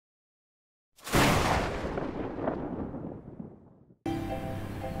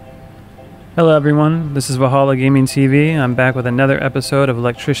Hello everyone, this is Valhalla Gaming TV. I'm back with another episode of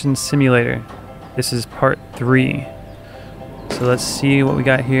Electrician Simulator. This is part 3. So let's see what we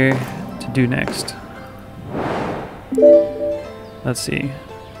got here to do next. Let's see.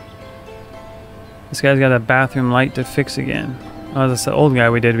 This guy's got a bathroom light to fix again. Oh, that's the old guy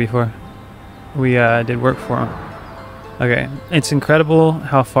we did before. We did work for him. Okay, it's incredible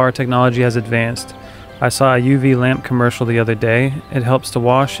how far technology has advanced. I saw a UV lamp commercial the other day. It helps to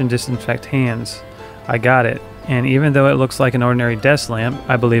wash and disinfect hands. I got it, and even though it looks like an ordinary desk lamp,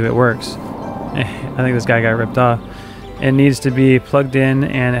 I believe it works. I think this guy got ripped off. It needs to be plugged in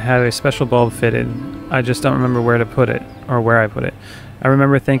and it had a special bulb fitted. I just don't remember where to put it, or where I put it. I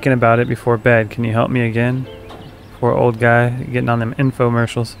remember thinking about it before bed. Can you help me again? Poor old guy getting on them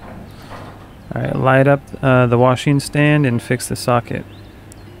infomercials. Alright, light up the washing stand and fix the socket.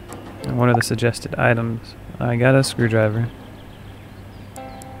 And what are the suggested items? I got a screwdriver.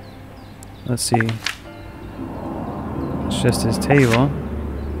 Let's see. It's just his table.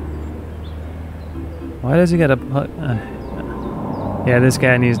 Why does he got a... yeah, this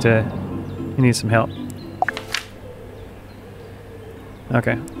guy needs to... He needs some help.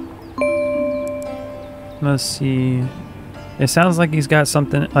 Okay. Let's see. It sounds like he's got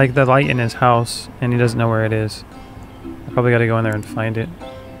something like the light in his house and he doesn't know where it is. I probably got to go in there and find it.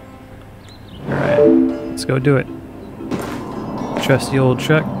 Alright, let's go do it. Trusty old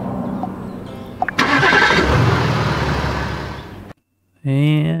truck.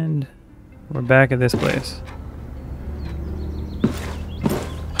 And we're back at this place.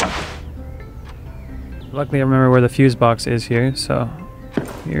 Luckily I remember where the fuse box is here, so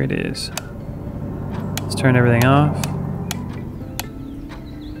here it is. Let's turn everything off.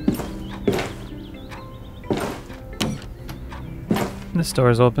 This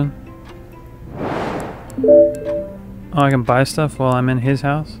door is open. Oh, I can buy stuff while I'm in his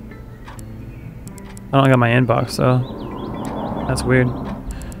house? I don't got my inbox, so that's weird.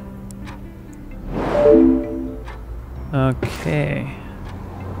 Okay.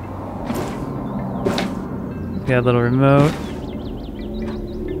 Got a little remote.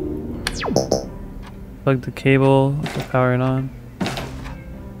 Plug the cable to power it on.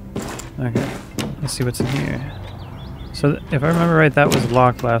 Okay, let's see what's in here. So if I remember right, that was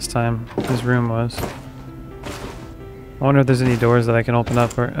locked last time. This room was. I wonder if there's any doors that I can open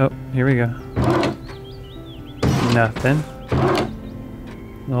up or... Oh, here we go. Nothing.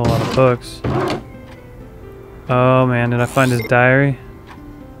 A whole lot of books. Oh man, did I find his diary?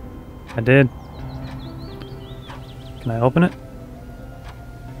 I did. Can I open it?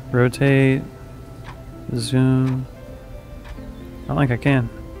 Rotate. Zoom. I don't think I can.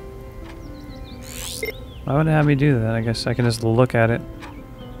 Why would it have me do that? I guess I can just look at it.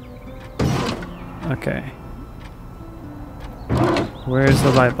 Okay. Where's the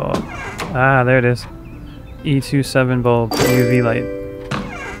light bulb? Ah, there it is. E27 bulb, UV light.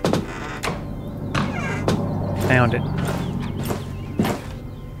 Found it.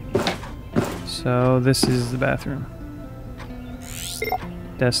 So this is the bathroom.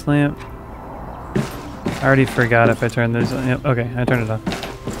 Desk lamp. I already forgot if I turned this on. Yep, okay, I turned it off.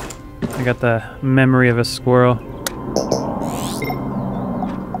 I got the memory of a squirrel.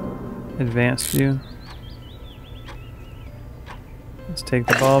 Advanced view. Let's take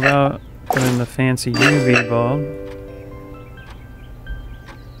the bulb out, put in the fancy UV bulb.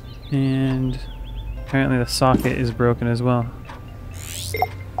 And apparently the socket is broken as well.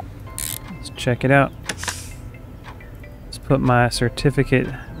 Let's check it out. Let's put my certificate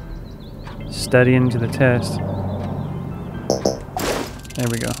studying to the test. There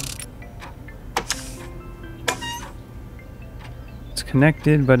we go. It's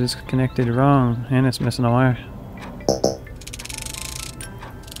connected, but it's connected wrong, and it's missing a wire.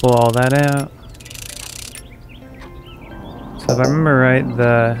 Pull all that out. So if I remember right,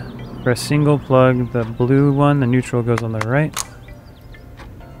 for a single plug, the blue one, the neutral goes on the right.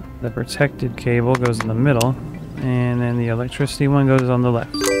 The protected cable goes in the middle, and then the electricity one goes on the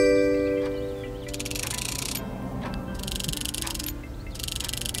left.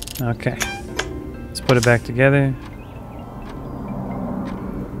 Okay, let's put it back together.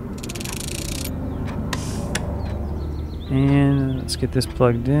 And let's get this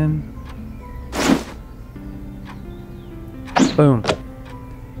plugged in. Boom.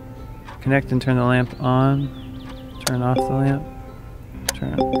 Connect and turn the lamp on. Turn off the lamp.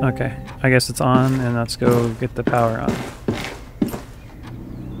 Turn it. Okay, I guess it's on, and let's go get the power on.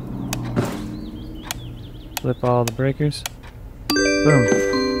 Flip all the breakers. Boom.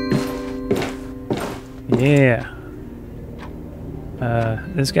 Yeah.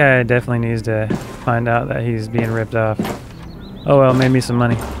 This guy definitely needs to find out that he's being ripped off. Oh well, made me some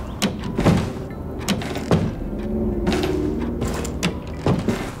money.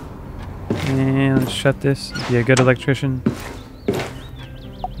 shut this, be a good electrician.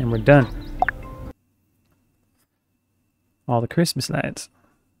 And we're done. All the Christmas lights.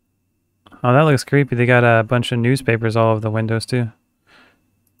 Oh, that looks creepy. They got a bunch of newspapers all over the windows too.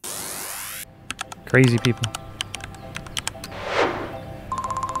 Crazy people.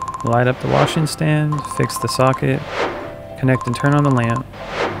 Light up the washing stand, fix the socket, connect and turn on the lamp,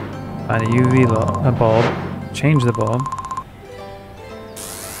 find a UV bulb, change the bulb.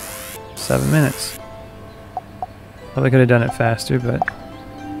 7 minutes. Probably could have done it faster, but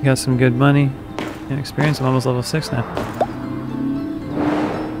got some good money and experience. I'm almost level 6 now.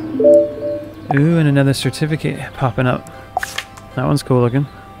 Ooh, and another certificate popping up. That one's cool looking.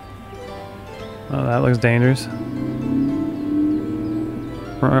 Oh, that looks dangerous.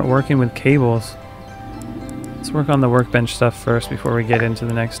 We're working with cables. Let's work on the workbench stuff first before we get into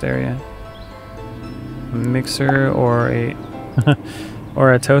the next area. A mixer or a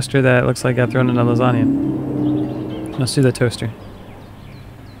or a toaster that looks like got thrown in a lasagna. Let's do the toaster.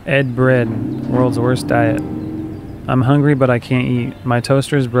 Ed bread, world's worst diet. I'm hungry but I can't eat. My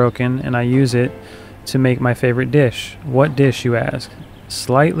toaster is broken and I use it to make my favorite dish. What dish, you ask?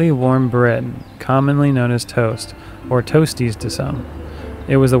 Slightly warm bread, commonly known as toast, or toasties to some.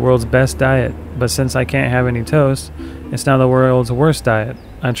 It was the world's best diet, but since I can't have any toast, it's now the world's worst diet.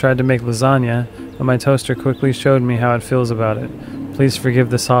 I tried to make lasagna, but my toaster quickly showed me how it feels about it. Please forgive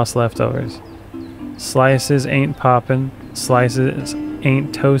the sauce leftovers. Slices ain't poppin', slices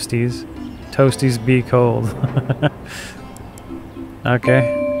ain't toasties. Toasties be cold.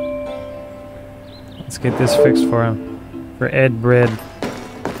 Okay. Let's get this fixed for him. For Ed Bread.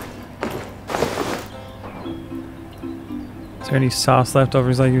 Is there any sauce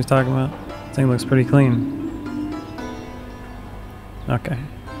leftovers like he was talking about? This thing looks pretty clean. Okay.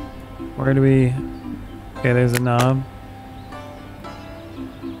 Where do we... Okay, there's a knob.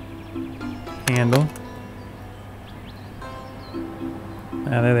 Handle.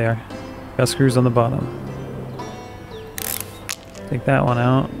 Ah, there they are. Got screws on the bottom. Take that one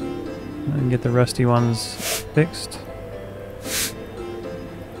out. And get the rusty ones fixed.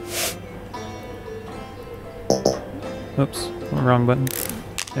 Oops, wrong button.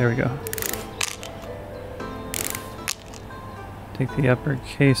 There we go. Take the upper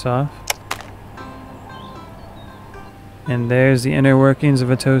case off. And there's the inner workings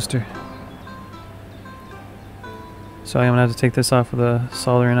of a toaster. So I'm gonna have to take this off with a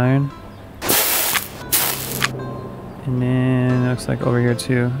soldering iron. And then it looks like over here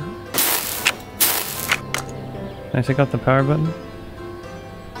too. Can I take off the power button?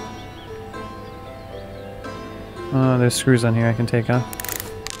 Oh, there's screws on here I can take off.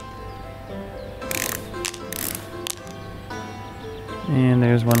 And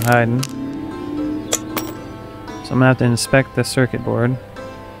there's one hiding. So I'm gonna have to inspect the circuit board.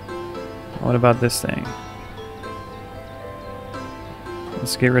 What about this thing?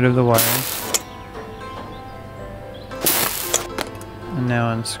 Let's get rid of the wires. And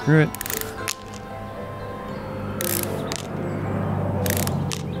now unscrew it.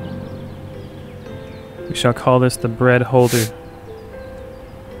 We shall call this the bread holder.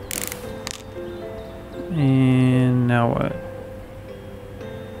 And now what?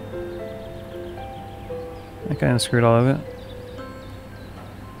 I think I unscrewed all of it.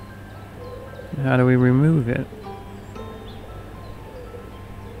 How do we remove it?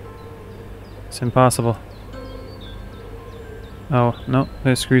 It's impossible. Oh, no,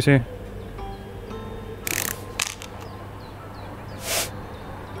 there's screws here.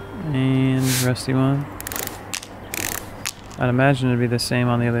 And rusty one. I'd imagine it'd be the same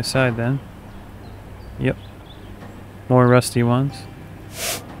on the other side then. Yep. More rusty ones.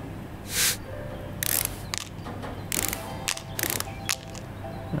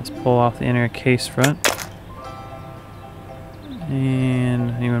 Let's pull off the inner case front.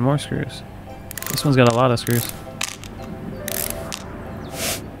 And even more screws. This one's got a lot of screws.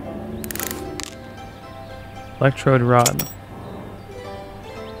 Electrode rod.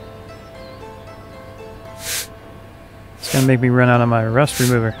 It's gonna make me run out of my rust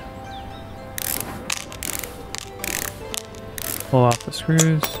remover. Pull off the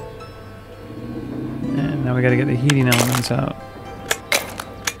screws. And now we gotta get the heating elements out.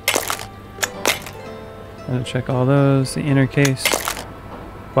 Gonna check all those. The inner case,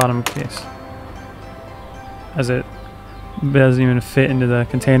 bottom case. As it doesn't even fit into the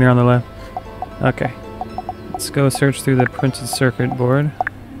container on the left. Okay. Let's go search through the printed circuit board.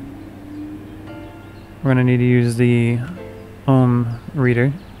 We're gonna need to use the ohm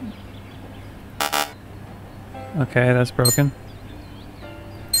reader. Okay, that's broken.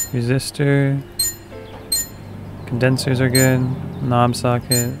 Resistor. Condensers are good. Knob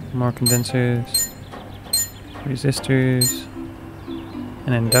socket. More condensers. resistors,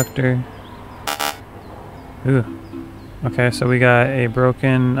 an inductor. Ooh. Okay, so we got a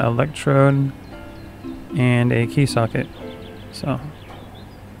broken electrode and a key socket. So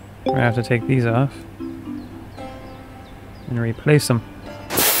we're gonna have to take these off and replace them.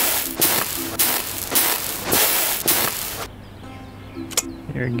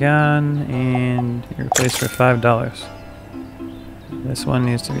 You're gone, and you're replaced for $5. This one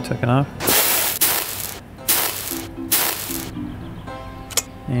needs to be taken off.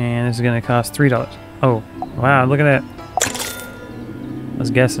 And this is gonna cost $3. Oh, wow, look at that. I was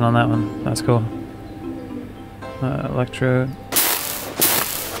guessing on that one. That's cool. Electrode.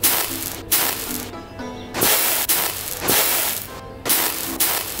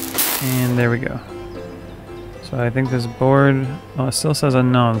 And there we go. So I think this board, well, it still says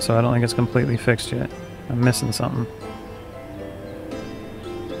unknown, so I don't think it's completely fixed yet. I'm missing something.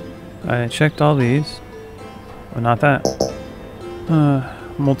 I checked all these, but not that.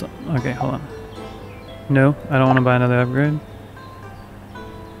 Okay, hold on. No, I don't want to buy another upgrade.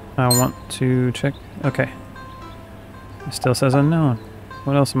 I want to check. Okay. It still says unknown.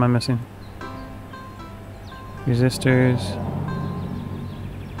 What else am I missing? Resistors.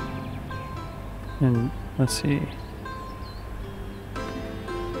 And let's see.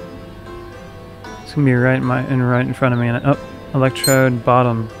 It's gonna be right in front of me. And oh, electrode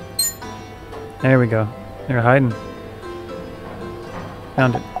bottom. There we go. They're hiding.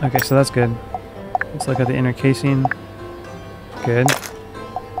 Found it. Okay, so that's good. Let's look at the inner casing. Good.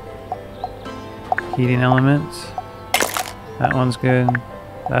 Heating elements. That one's good.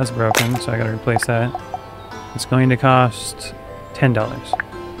 That's broken, so I gotta replace that. It's going to cost $10.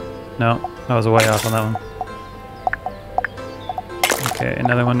 No, I was way off on that one. Okay,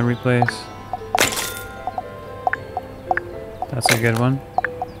 another one to replace. That's a good one.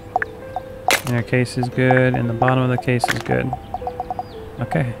 Inner case is good, and the bottom of the case is good.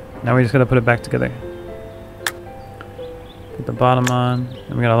 Okay, now we just gotta put it back together. Put the bottom on,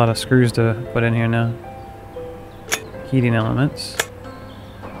 and we got a lot of screws to put in here now. Heating elements.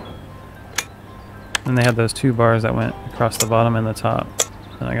 And they had those two bars that went across the bottom and the top.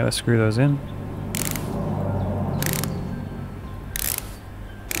 And I gotta screw those in.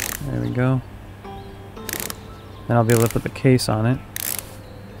 There we go. Then I'll be able to put the case on it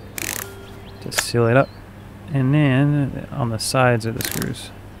to seal it up. And then on the sides are the screws.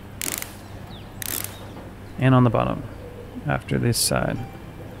 And on the bottom after this side.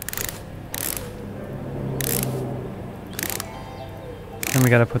 And we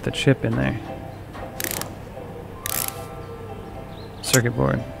gotta put the chip in there. Circuit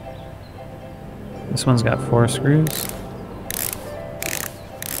board. This one's got 4 screws.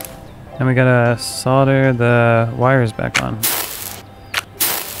 And we gotta solder the wires back on.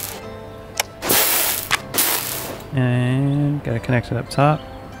 And gotta connect it up top. On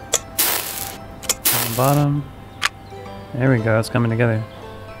the bottom. There we go, it's coming together.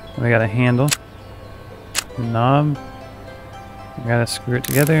 And we got a handle. A knob. We gotta screw it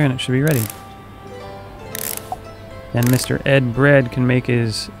together and it should be ready. And Mr. Ed Bread can make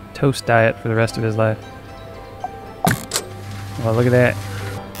his toast diet for the rest of his life. Well, look at that.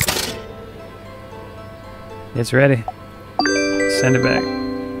 It's ready. Send it back.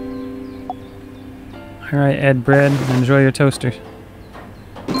 Alright, Ed Bread, enjoy your toaster.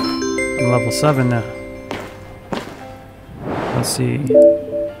 I'm level 7 now. Let's see.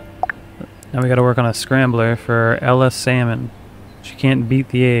 Now we gotta work on a scrambler for Ella Salmon. She can't beat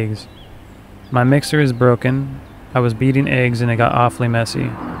the eggs. My mixer is broken. I was beating eggs and it got awfully messy.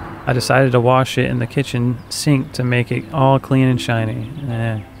 I decided to wash it in the kitchen sink to make it all clean and shiny.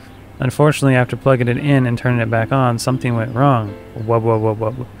 Unfortunately, after plugging it in and turning it back on, something went wrong.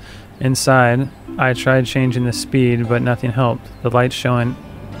 Whoa. Inside, I tried changing the speed, but nothing helped. The light's showing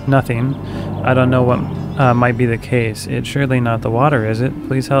nothing. I don't know what might be the case. It's surely not the water, is it?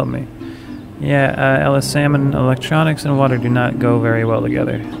 Please help me. Yeah, Ellis Salmon, electronics and water do not go very well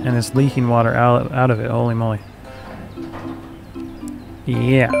together. And it's leaking water out of it. Holy moly.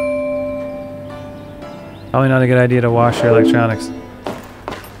 Yeah. Probably not a good idea to wash your electronics.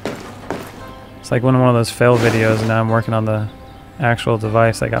 It's like one of those fail videos and now I'm working on the actual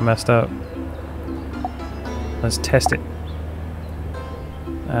device that got messed up. Let's test it.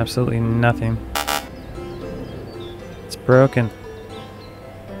 Absolutely nothing. It's broken.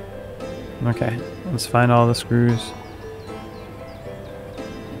 Okay, let's find all the screws.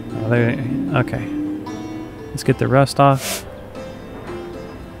 Oh, there. Okay. Let's get the rust off.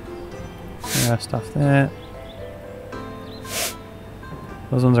 Rust off that.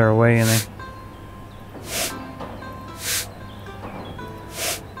 Those ones are way in there.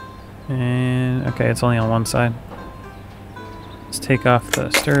 And Okay, it's only on one side. Let's take off the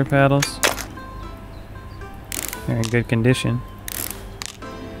stirrer paddles. They're in good condition.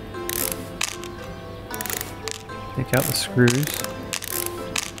 Take out the screws.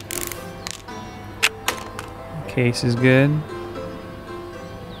 The case is good.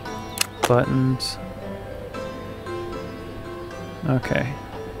 Buttons. Okay.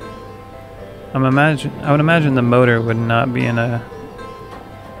 I would imagine the motor would not be in a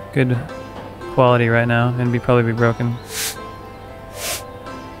good quality right now and probably be broken.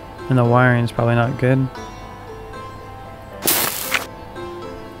 And the wiring is probably not good.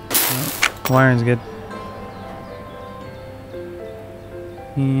 No, wiring's good.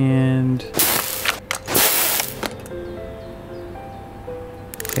 And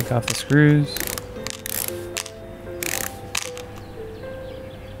take off the screws.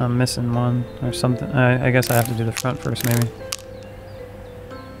 I'm missing one or something. I guess I have to do the front first, maybe.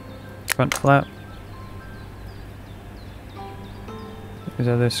 Front flap. There's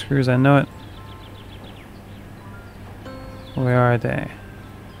other screws, I know it. Where are they?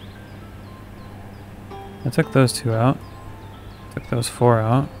 I took those 2 out. Took those 4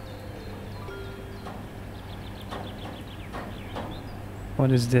 out.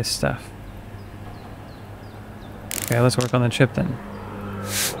 What is this stuff? Okay, let's work on the chip then.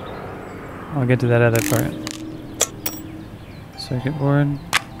 I'll get to that other part. Circuit board.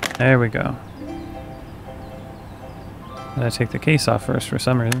 There we go. Did I take the case off first for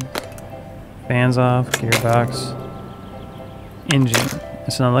some reason? Fans off, gearbox. Engine.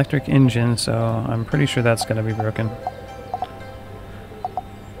 It's an electric engine, so I'm pretty sure that's going to be broken.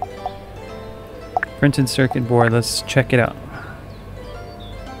 Printed circuit board, let's check it out.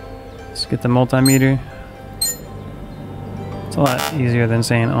 Let's get the multimeter. It's a lot easier than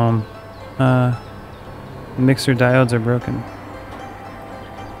saying ohm. Mixer diodes are broken.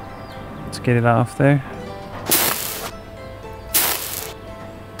 Let's get it off there.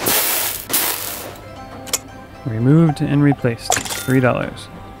 Removed and replaced. $3.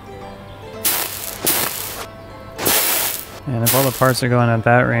 And if all the parts are going at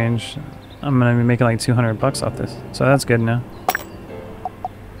that range, I'm gonna be making like 200 bucks off this. So that's good now.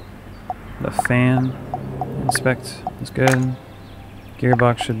 The fan, inspect is good.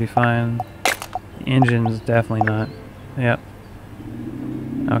 Gearbox should be fine. The engine's definitely not. Yep.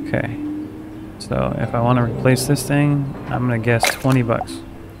 Okay. So if I want to replace this thing, I'm gonna guess 20 bucks.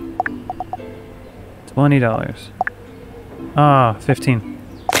 $20. Ah, 15.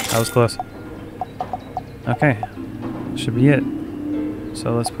 That was close. Okay. Should be it.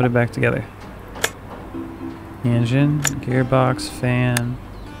 So let's put it back together. Engine, gearbox, fan,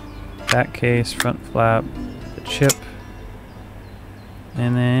 back case, front flap, the chip,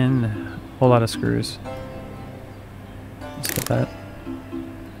 and then a whole lot of screws. Let's put that.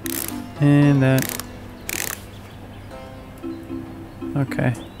 And that.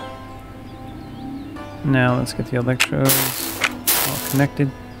 Okay. Now let's get the electrodes all connected.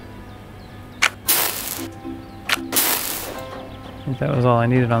 I think that was all I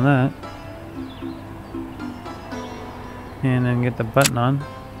needed on that. And then get the button on.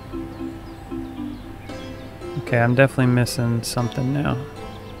 Okay, I'm definitely missing something now.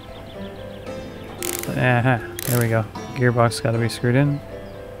 Aha, there we go. Gearbox got to be screwed in.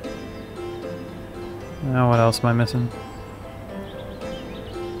 Now what else am I missing?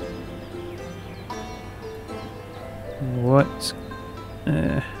 What?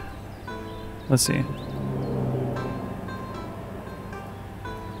 Let's see.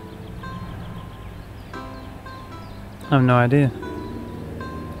 I have no idea.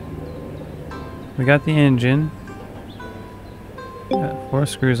 We got the engine. Got 4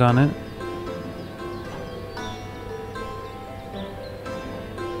 screws on it.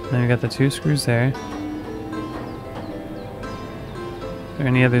 Then we got the 2 screws there. Are there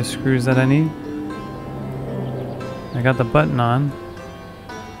any other screws that I need? I got the button on.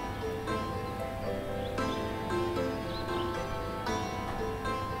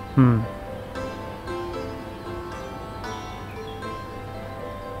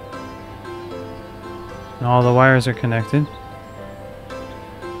 And all the wires are connected.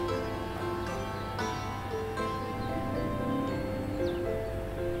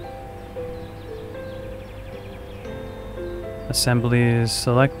 Assembly is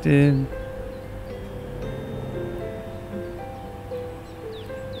selected.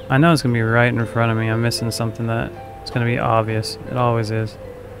 I know it's going to be right in front of me. I'm missing something that it's going to be obvious. It always is.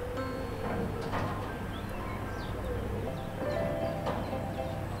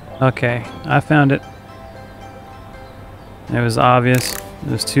 Okay, I found it. It was obvious.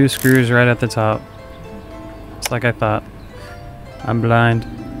 There's 2 screws right at the top. It's like I thought. I'm blind.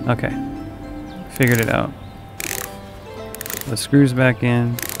 Okay. figured it out. The screws back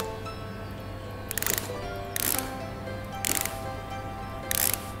in.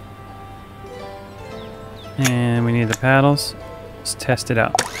 And we need the paddles. Let's test it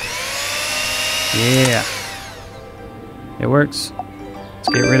out. Yeah. It works. Let's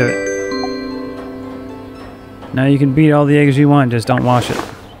get rid of it. Now you can beat all the eggs you want, just don't wash it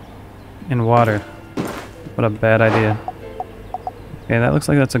in water. What a bad idea. Okay, that looks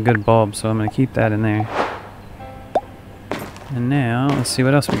like that's a good bulb, so I'm going to keep that in there. And now, let's see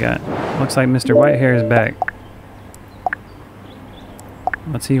what else we got. Looks like Mr. Whitehair is back.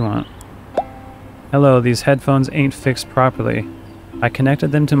 What's he want? Hello, these headphones ain't fixed properly. I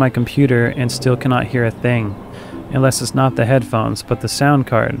connected them to my computer and still cannot hear a thing. Unless it's not the headphones, but the sound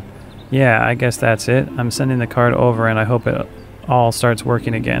card. Yeah, I guess that's it. I'm sending the card over and I hope it all starts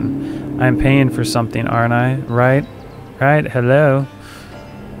working again. I'm paying for something, aren't I? Right? Right? Hello?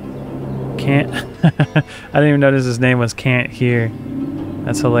 Can't... I didn't even notice his name was Can't Hear.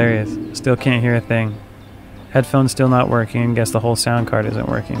 That's hilarious. Still can't hear a thing. Headphones still not working. Guess the whole sound card isn't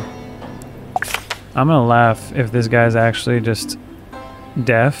working. I'm gonna laugh if this guy's actually just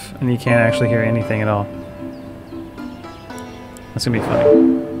deaf and he can't actually hear anything at all. That's gonna be funny.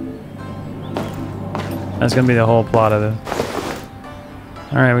 That's gonna be the whole plot of it.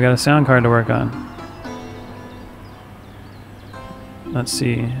 Alright, we got a sound card to work on. Let's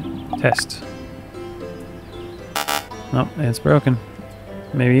see. Test. Nope, it's broken.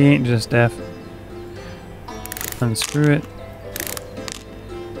 Maybe he ain't just deaf. Unscrew it.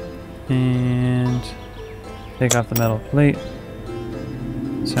 And take off the metal plate.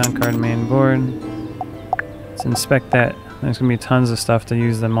 Sound card main board. Let's inspect that. There's gonna be tons of stuff to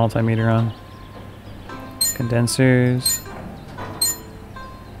use the multimeter on. Condensers.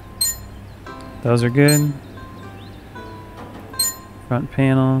 Those are good. Front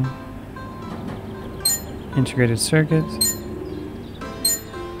panel. Integrated circuits.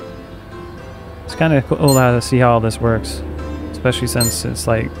 It's kind of cool to see how all this works, especially since it's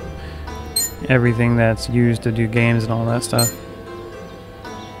like everything that's used to do games and all that stuff.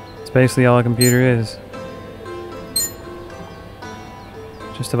 It's basically all a computer is.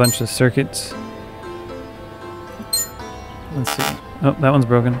 Just a bunch of circuits. Let's see. Oh, that one's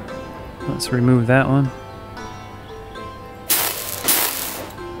broken. Let's remove that one.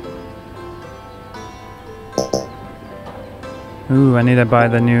 Ooh, I need to buy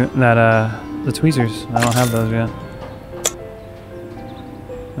the the tweezers. I don't have those yet.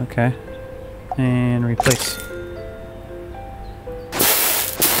 Okay. And replace.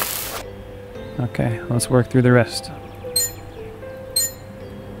 Okay, let's work through the rest.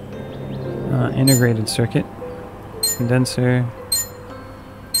 Integrated circuit. Condenser.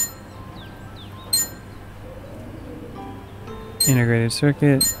 Integrated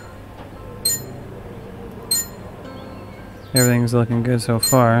circuit. Everything's looking good so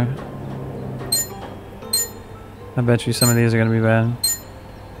far. I bet you some of these are going to be bad.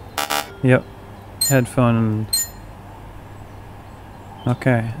 Yep. Headphone.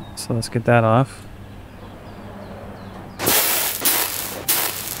 Okay, so let's get that off.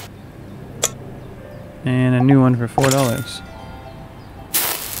 And a new one for $4.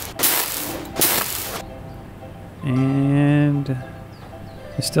 And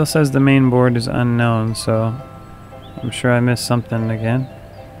it still says the main board is unknown, so I'm sure I missed something again.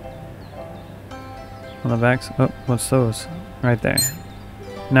 On the backs. Oh, what's those? Right there.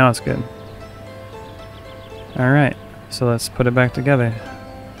 Now it's good. Alright, so let's put it back together.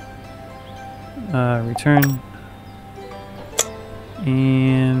 Return.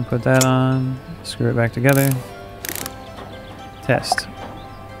 And put that on. Screw it back together. Test.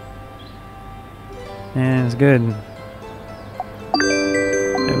 And it's good.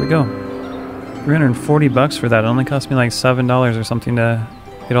 There we go. 340 bucks for that. It only cost me like $7 or something to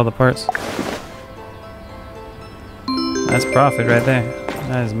get all the parts. That's profit right there.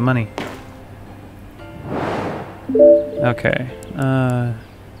 That is money. Okay.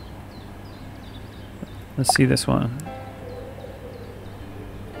 Let's see this one.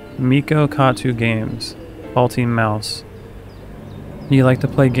 Miko Katu Games. Faulty mouse. Do you like to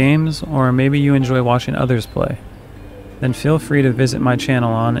play games, or maybe you enjoy watching others play? Then feel free to visit my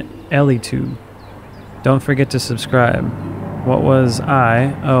channel on EliTube. Don't forget to subscribe. What was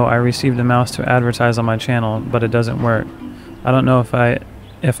I? Oh, I received a mouse to advertise on my channel, but it doesn't work. I don't know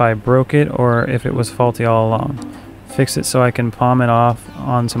if I broke it or if it was faulty all along. Fix it so I can palm it off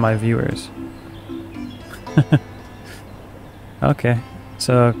onto my viewers. Okay,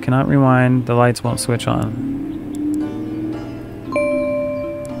 so cannot rewind, the lights won't switch on.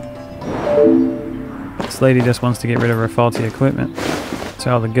 This lady just wants to get rid of her faulty equipment.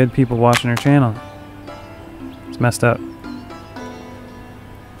 So all the good people watching her channel. messed up.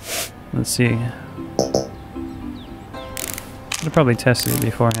 Let's see. Could have probably tested it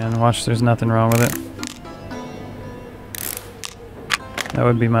beforehand. Watch, there's nothing wrong with it. That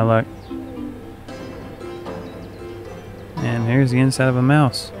would be my luck. And here's the inside of a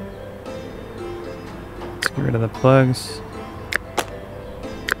mouse. Let's get rid of the plugs.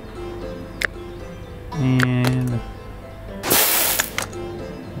 And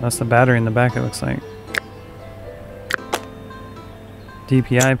that's the battery in the back, it looks like.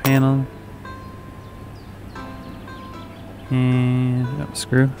 DPI panel. And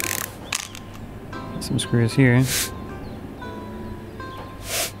screw. Some screws here.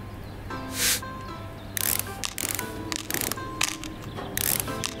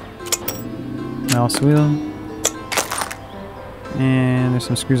 Mouse wheel. And there's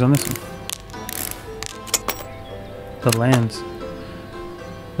some screws on this one. The lens.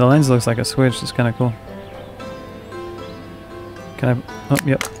 The lens looks like a switch. It's kind of cool. Can I... Oh,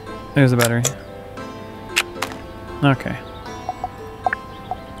 yep. There's the battery. Okay.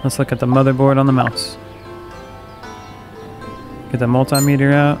 Let's look at the motherboard on the mouse. Get the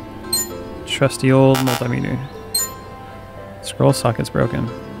multimeter out. Trusty old multimeter. Scroll socket's broken.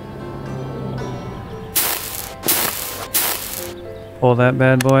 Pull that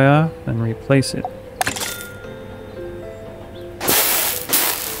bad boy off and replace it.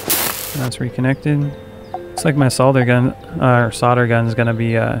 That's reconnected. Looks like my solder gun is gonna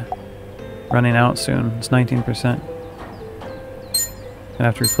be running out soon. It's 19%.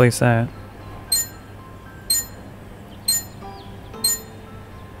 Gonna have to replace that.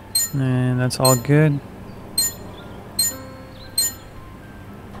 And that's all good.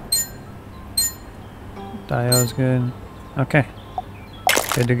 Diode's good. Okay.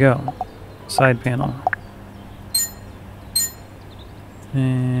 Good to go. Side panel.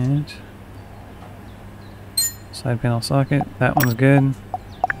 And side panel socket. That one's good.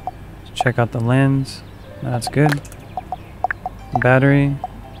 Let's check out the lens. That's good. The battery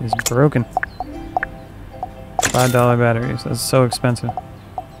is broken. $5 batteries. That's so expensive.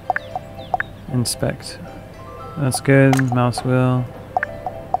 Inspect. That's good. Mouse wheel.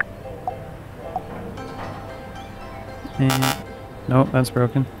 And nope, that's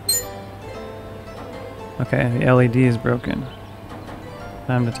broken. Okay, the LED is broken.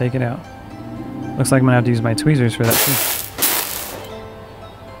 Time to take it out. Looks like I'm gonna have to use my tweezers for that too.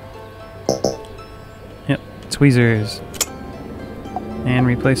 Yep, tweezers. And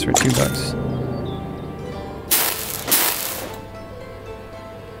replace for $2.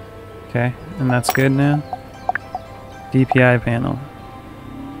 Okay, and that's good now. DPI panel.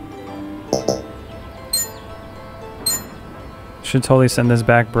 Should totally send this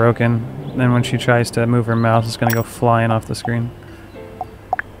back broken. Then when she tries to move her mouse, it's gonna go flying off the screen.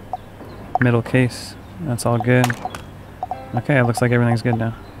 Middle case. That's all good. Okay, it looks like everything's good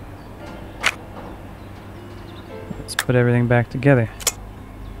now. Let's put everything back together.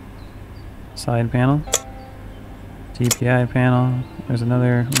 Side panel. DPI panel. There's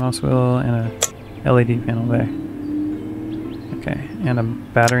another mouse wheel and a LED panel there. Okay, and a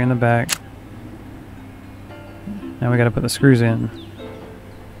battery in the back. Now we gotta put the screws in.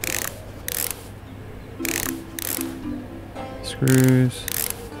 Screws.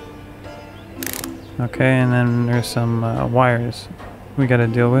 Okay, and then there's some wires we gotta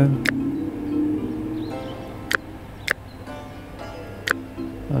deal with.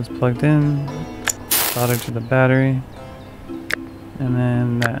 That's plugged in. Soldered to the battery. And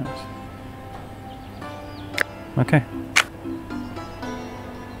then that. Okay.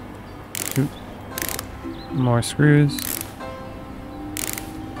 Shoot. More screws.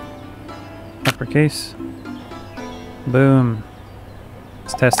 Upper case. Boom.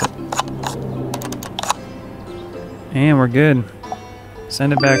 Let's test it. And we're good.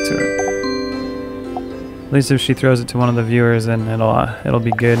 Send it back to her. At least if she throws it to one of the viewers, then it'll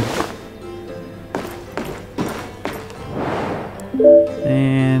be good.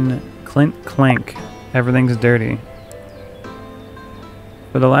 And clink clank. Everything's dirty.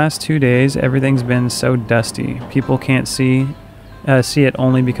 For the last 2 days, everything's been so dusty. People can't see it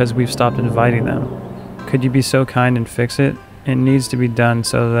only because we've stopped inviting them. Could you be so kind and fix it? It needs to be done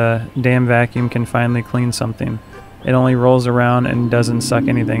so the damn vacuum can finally clean something. It only rolls around and doesn't suck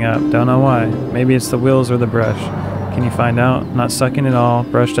anything up. Don't know why. Maybe it's the wheels or the brush. Can you find out? Not sucking at all.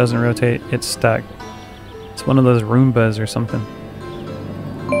 Brush doesn't rotate. It's stuck. It's one of those Roombas or something.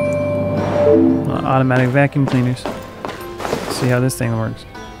 Automatic vacuum cleaners. Let's see how this thing works.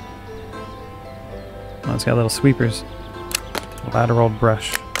 Oh, it's got little sweepers. Lateral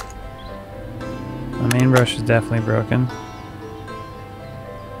brush. The main brush is definitely broken.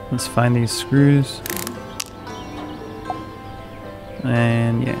 Let's find these screws.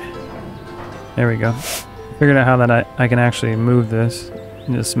 And yeah, there we go. Figured out how that I can actually move this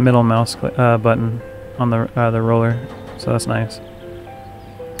middle mouse button on the roller, so that's nice.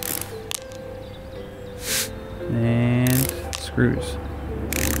 And screws.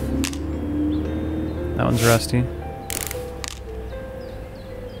 That one's rusty.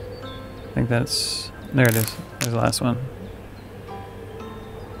 I think that's, there it is. There's the last one.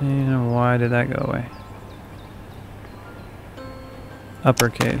 And why did that go away?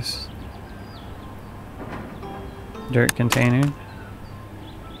 Uppercase. Dirt container.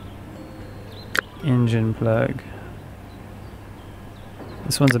 Engine plug.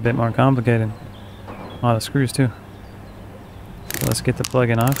 This one's a bit more complicated. A lot of screws too. So let's get the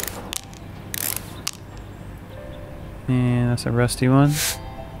plug-in off. And that's a rusty one.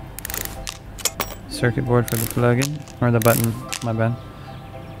 Circuit board for the plug-in, or the button, my bad.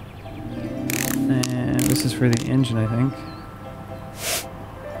 And this is for the engine, I think.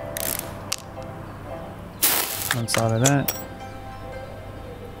 Unsolder that.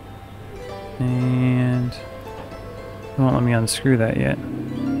 And it won't let me unscrew that yet.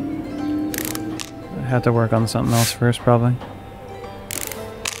 I have to work on something else first, probably.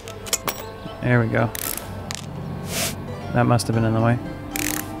 There we go. That must have been in the way.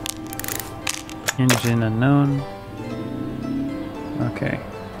 Engine unknown. Okay.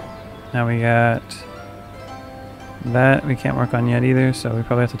 Now we got that we can't work on yet either, so we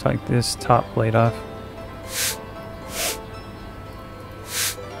probably have to take this top plate off.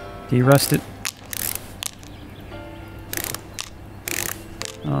 De-rust it.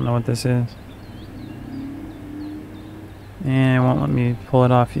 I don't know what this is. And it won't let me pull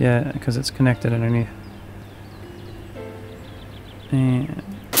it off yet because it's connected underneath. And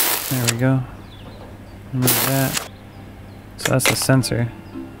there we go. Remove that. So that's the sensor.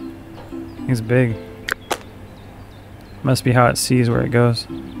 It's big. Must be how it sees where it goes.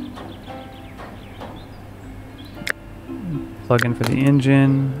 Plug in for the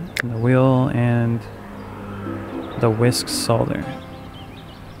engine, and the wheel, and the whisk solder.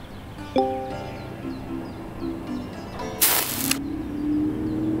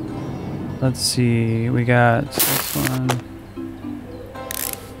 Let's see, we got this one.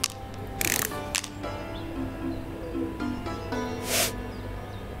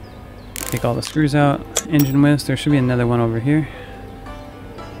 Take all the screws out. Engine whisk, there should be another one over here.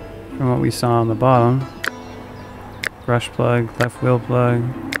 From what we saw on the bottom. Brush plug, left wheel plug.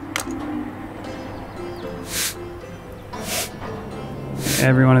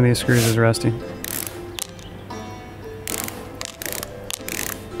 Every one of these screws is rusty.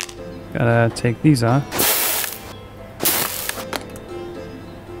 Gotta take these off.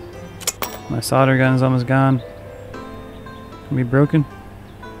 My solder gun's almost gone. Can be broken.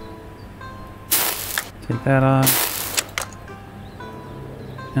 Take that off.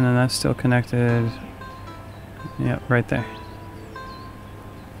 And then that's still connected. Yep, right there.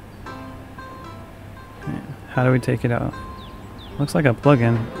 How do we take it out? Looks like a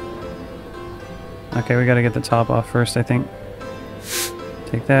plug-in. Okay, we gotta get the top off first, I think.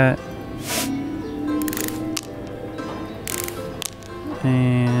 Take that.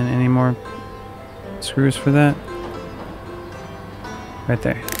 And any more screws for that? Right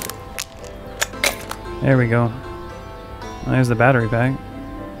there. There we go. Well, there's the battery pack.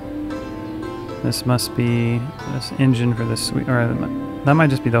 This must be this engine for this, or that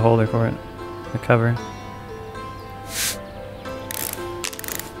might just be the holder for it, the cover.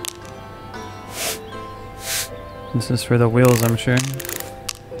 This is for the wheels, I'm sure.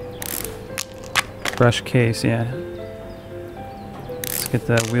 Brush case, yeah. Let's get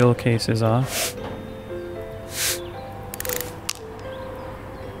the wheel cases off.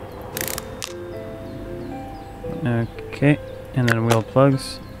 Okay, and then wheel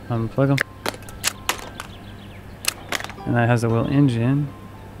plugs. Unplug them. And that has the wheel engine.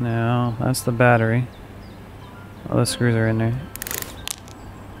 Now, that's the battery. All the screws are in there.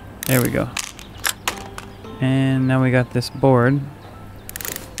 There we go. And now we got this board.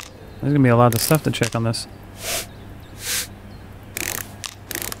 There's gonna be a lot of stuff to check on this.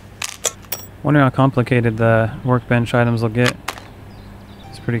 Wonder how complicated the workbench items will get.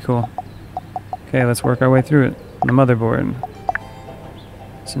 It's pretty cool. Okay, let's work our way through it. The motherboard.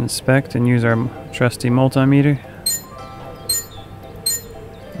 Let's inspect and use our trusty multimeter.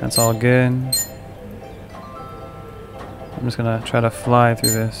 That's all good. I'm just gonna try to fly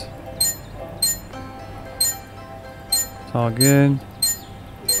through this. It's all good.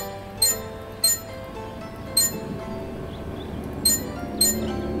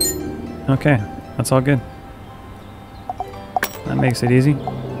 Okay, that's all good. That makes it easy.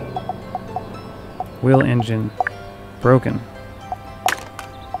 Wheel engine broken.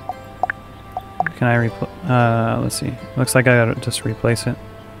 Can I let's see. Looks like I gotta just replace it.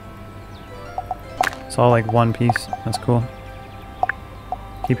 It's all like one piece. That's cool.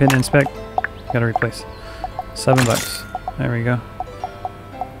 Keep hitting inspect. Gotta replace. $7. There we go.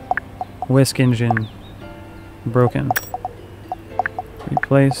 Whisk engine. Broken.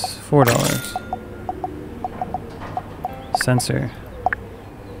 Replace. $4. Sensor.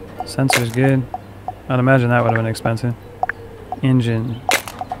 Sensor's good. I'd imagine that would have been expensive. Engine.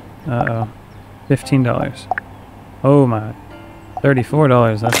 Uh-oh. $15. Oh my.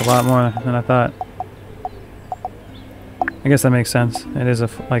 $34. That's a lot more than I thought. I guess that makes sense. It is a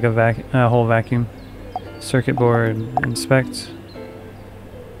whole vacuum. Circuit board. Inspect.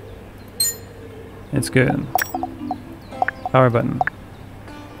 It's good. Power button.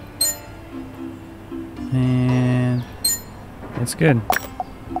 And it's good.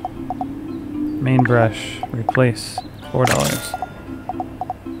 Main brush. Replace. $4.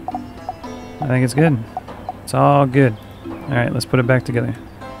 I think it's good. It's all good. Alright, let's put it back together.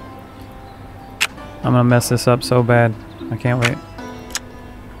 I'm gonna mess this up so bad. I can't wait.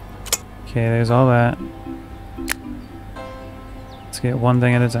 Okay, there's all that. Let's get one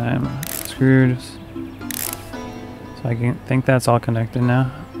thing at a time. Screws. So I can think that's all connected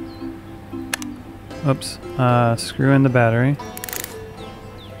now. Oops. Screw in the battery.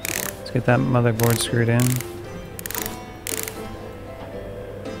 Let's get that motherboard screwed in.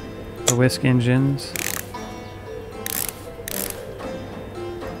 The whisk engines.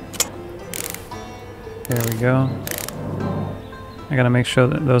 There we go. I gotta make sure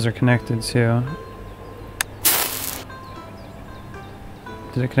that those are connected too.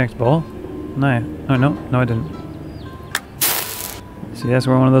 Did it connect both? No. Oh no, no I didn't. See, that's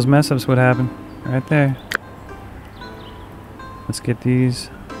where one of those mess ups would happen. Right there. Let's get these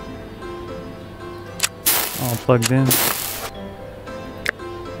all plugged in.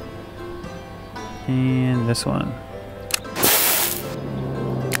 And this one.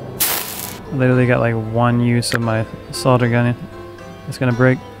 I literally got like one use of my solder gun. It's gonna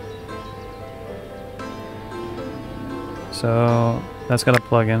break. So that's gotta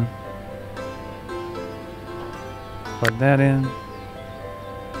plug in. Plug that in.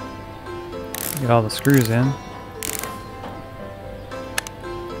 Get all the screws in.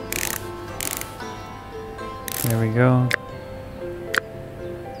 There we go.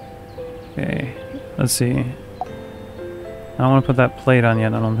 Okay, let's see. I don't want to put that plate on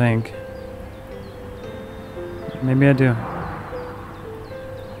yet, I don't think. Maybe I do.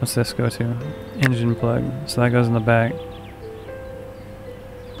 What's this go to? Engine plug. So that goes in the back.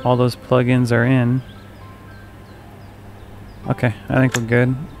 All those plug-ins are in. Okay, I think we're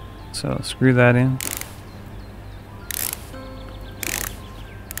good. So screw that in.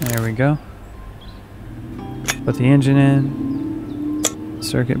 There we go. Put the engine in.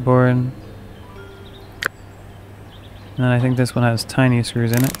 Circuit board. And then I think this one has tiny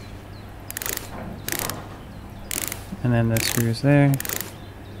screws in it. And then the screws there.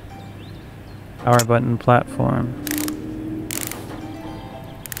 Power button platform.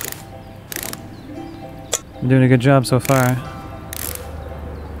 I'm doing a good job so far.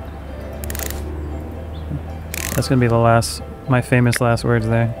 That's gonna be the last, my famous last words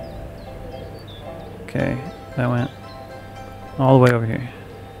there. Okay, that went all the way over here.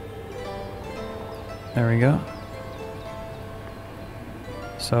 There we go.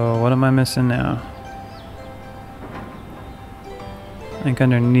 So what am I missing now? I think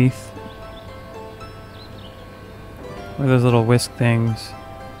underneath where those little whisk things.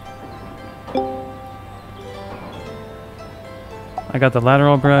 I got the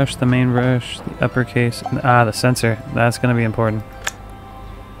lateral brush, the main brush, the upper case, and the sensor. That's gonna be important.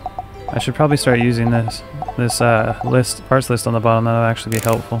 I should probably start using this parts list on the bottom. That'll actually be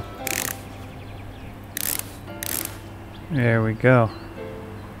helpful. There we go.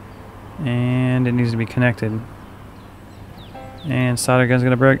 And it needs to be connected. And solder gun's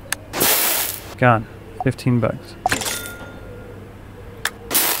gonna break. Gone. $15.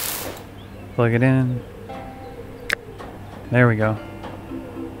 Plug it in. There we go.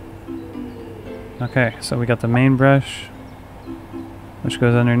 Okay, so we got the main brush, which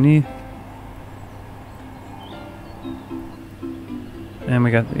goes underneath. And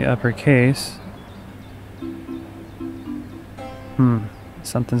we got the upper case.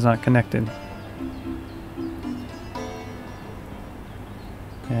 Something's not connected.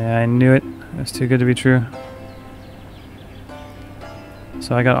 Yeah, I knew it. It's too good to be true.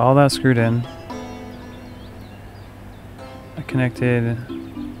 So I got all that screwed in. I connected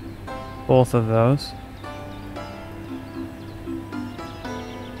both of those.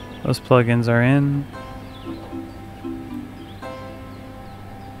 Those plugins are in.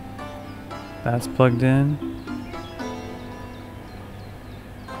 That's plugged in.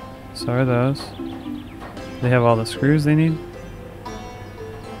 So are those. They have all the screws they need?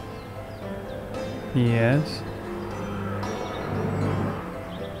 Yes.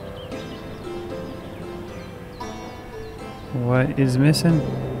 What is missing?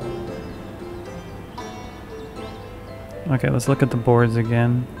 Okay, let's look at the boards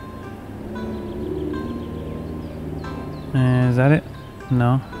again. Is that it?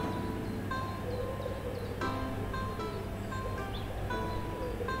 No.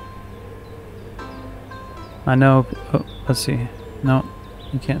 I know. Oh, let's see. No,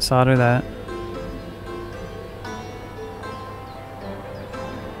 you can't solder that.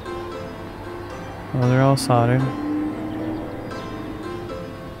 Well, they're all soldered.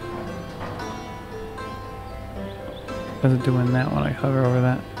 What's it doing that when I hover over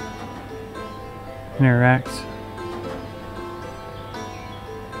that? Interact.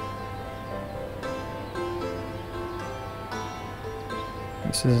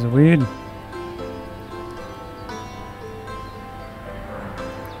 This is weird.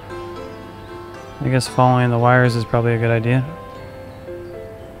 I guess following the wires is probably a good idea.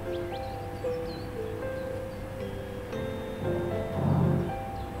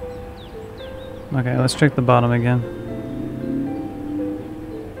 Okay, let's check the bottom again.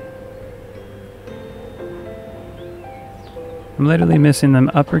 I'm literally missing the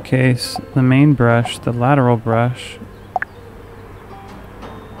uppercase, the main brush, the lateral brush.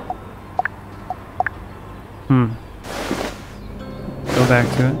 Go back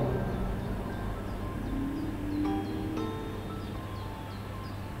to it.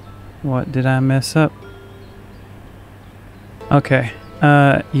 What did I mess up? Okay.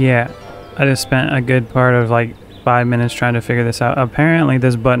 Yeah. I just spent a good part of like 5 minutes trying to figure this out. Apparently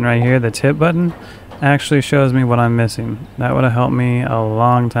this button right here, the tip button, actually shows me what I'm missing. That would have helped me a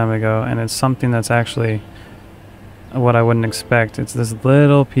long time ago, and it's something that's actually what I wouldn't expect. It's this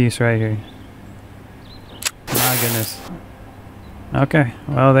little piece right here. My goodness. Okay,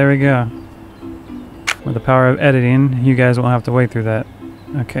 well there we go. With the power of editing, you guys won't have to wait through that.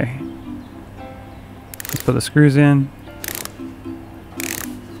 Okay. Let's put the screws in.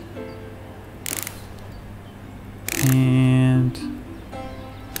 And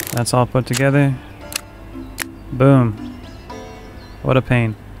that's all put together. Boom. What a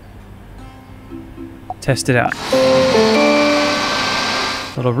pain. Test it out.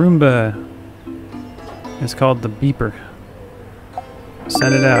 Little Roomba. It's called the beeper.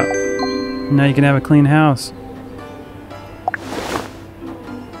 Set it out. Now you can have a clean house.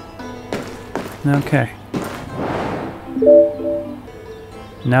 Okay.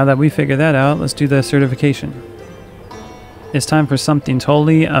 Now that we figured that out, let's do the certification. It's time for something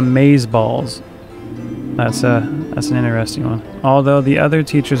totally amazeballs. That's an interesting one. Although the other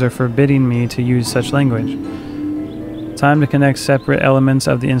teachers are forbidding me to use such language. Time to connect separate elements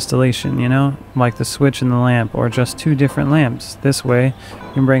of the installation, you know? Like the switch and the lamp, or just two different lamps. This way,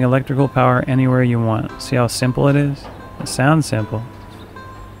 you can bring electrical power anywhere you want. See how simple it is? It sounds simple.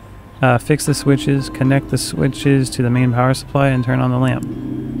 Fix the switches, connect the switches to the main power supply, and turn on the lamp.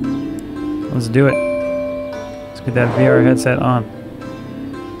 Let's do it. Let's get that VR headset on.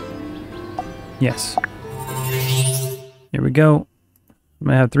 Yes. Here we go. I'm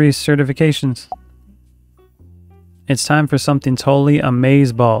gonna have 3 certifications. It's time for something totally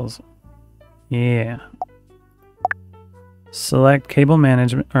amazeballs. Yeah. Select cable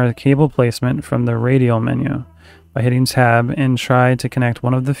management or cable placement from the radial menu by hitting tab and try to connect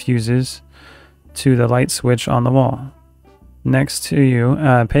one of the fuses to the light switch on the wall. Next to you,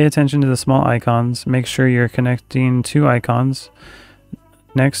 pay attention to the small icons. Make sure you're connecting 2 icons.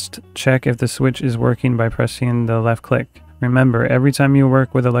 Next, check if the switch is working by pressing the left click. Remember, every time you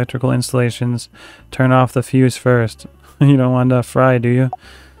work with electrical installations, turn off the fuse first. You don't want to fry, do you?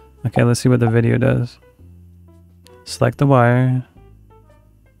 Okay, let's see what the video does. Select the wire.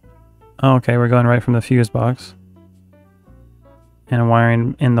 Oh, okay, we're going right from the fuse box. And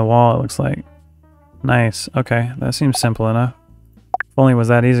wiring in the wall, it looks like. Nice. Okay, that seems simple enough. If only it was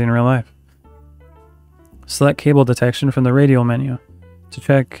that easy in real life. Select cable detection from the radial menu. To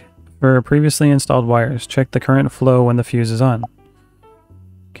check for previously installed wires, check the current flow when the fuse is on.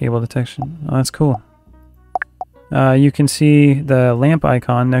 Cable detection. Oh, that's cool. You can see the lamp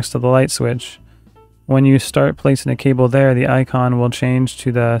icon next to the light switch. When you start placing a cable there, the icon will change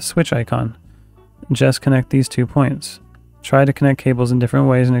to the switch icon. Just connect these 2 points. Try to connect cables in different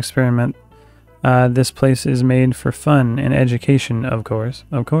ways and experiment. This place is made for fun and education, of course.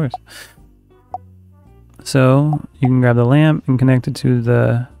 Of course. So you can grab the lamp and connect it to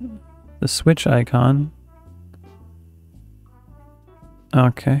the switch icon.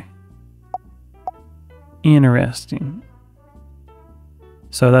 Okay. Interesting.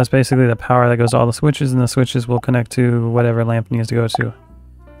 So that's basically the power that goes to all the switches, and the switches will connect to whatever lamp needs to go to.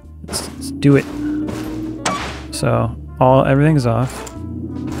 Let's do it. So everything's off.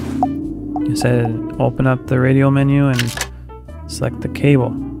 You said open up the radio menu and select the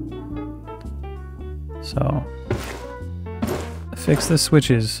cable. So fix the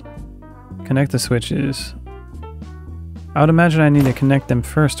switches. Connect the switches. I would imagine I need to connect them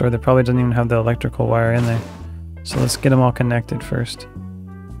first, or they probably doesn't even have the electrical wire in there. So let's get them all connected first.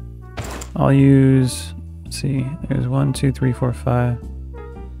 I'll use, let's see, there's 1, 2, 3, 4, 5.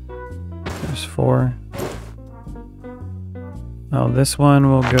 There's 4. Oh, this one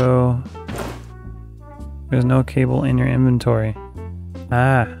will go, there's no cable in your inventory.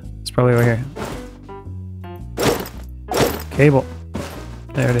 Ah, it's probably over here. Cable.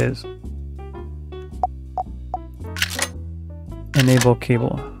 There it is. Enable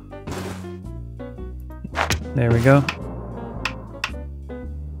cable. There we go.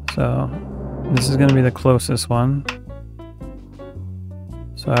 So this is going to be the closest one.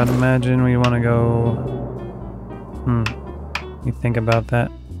 So I'd imagine we want to go... Let me think about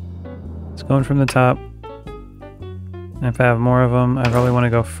that. It's going from the top. And if I have more of them, I probably want to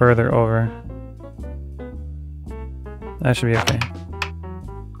go further over. That should be okay.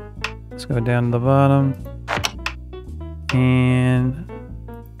 Let's go down to the bottom. And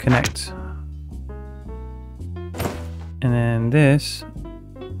connect. And then this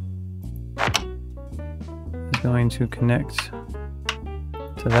is going to connect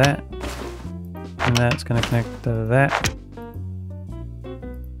to that. And that's going to connect to that.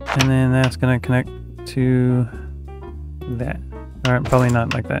 And then that's going to connect to that. Alright, probably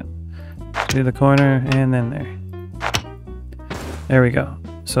not like that. Do the corner and then there. There we go.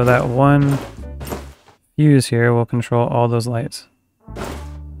 So that one fuse here will control all those lights.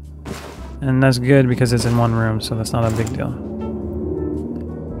 And that's good because it's in one room, so that's not a big deal.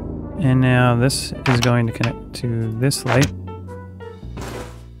 And now this is going to connect to this light.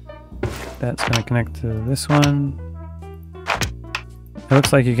 That's going to connect to this one. It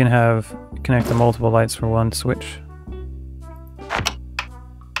looks like you can connect to multiple lights for one switch.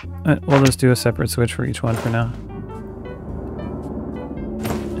 We'll just do a separate switch for each one for now.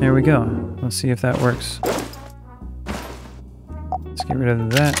 There we go. Let's see if that works. Let's get rid of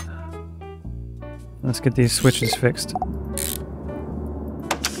that. Let's get these switches fixed.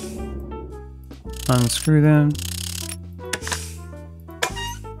 Unscrew them.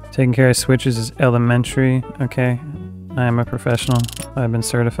 Taking care of switches is elementary. Okay, I am a professional. I've been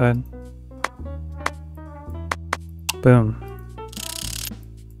certified. Boom.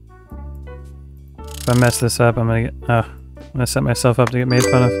 If I mess this up, I'm gonna set myself up to get made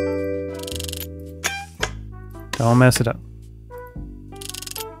fun of. Don't mess it up.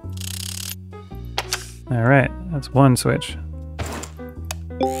 Alright, that's one switch.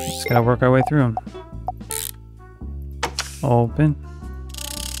 Just gotta work our way through them. Open.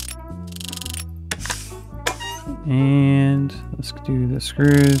 And let's do the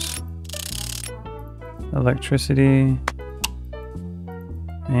screws. Electricity.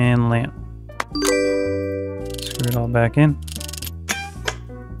 And lamp. Screw it all back in.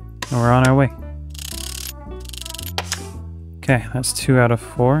 And we're on our way. Okay, that's 2 out of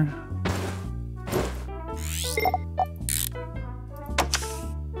 4.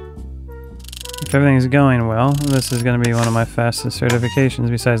 If everything's going well, this is going to be one of my fastest certifications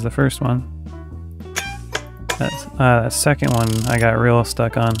besides the first one. That second one I got real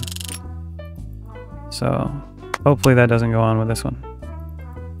stuck on. So hopefully that doesn't go on with this one.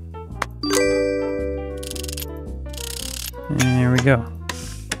 And here we go.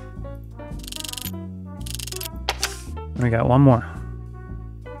 We got one more.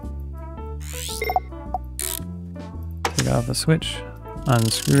 Take off the switch,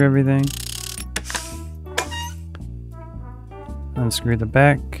 unscrew everything. Unscrew the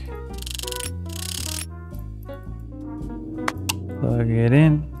back. Plug it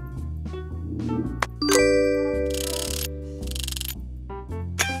in.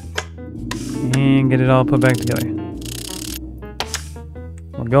 And get it all put back together.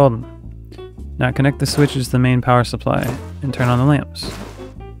 We're golden. Now connect the switches to the main power supply and turn on the lamps.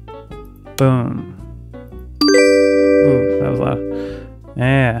 Boom. Ooh, that was loud.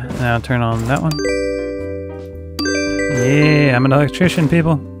 Yeah, now turn on that one. Yeah, I'm an electrician,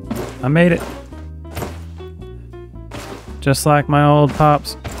 people. I made it. Just like my old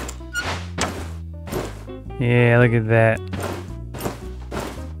pops. Yeah, look at that.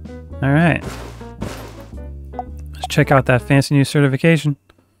 Alright. Let's check out that fancy new certification.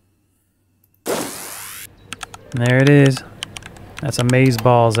 And there it is. That's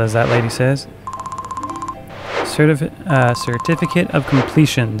amazeballs, as that lady says. certificate of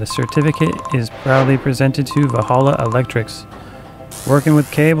completion. The certificate is proudly presented to Valhalla Electrics. Working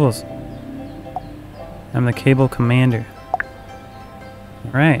with cables. I'm the cable commander.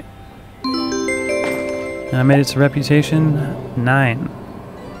 Alright. And I made it to reputation 9.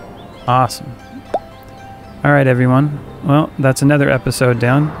 Awesome. Alright everyone. Well, that's another episode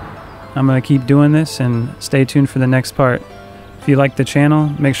down. I'm going to keep doing this and stay tuned for the next part. If you like the channel,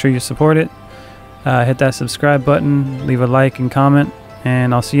 make sure you support it. Hit that subscribe button, leave a like and comment,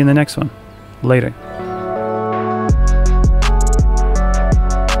 and I'll see you in the next one. Later.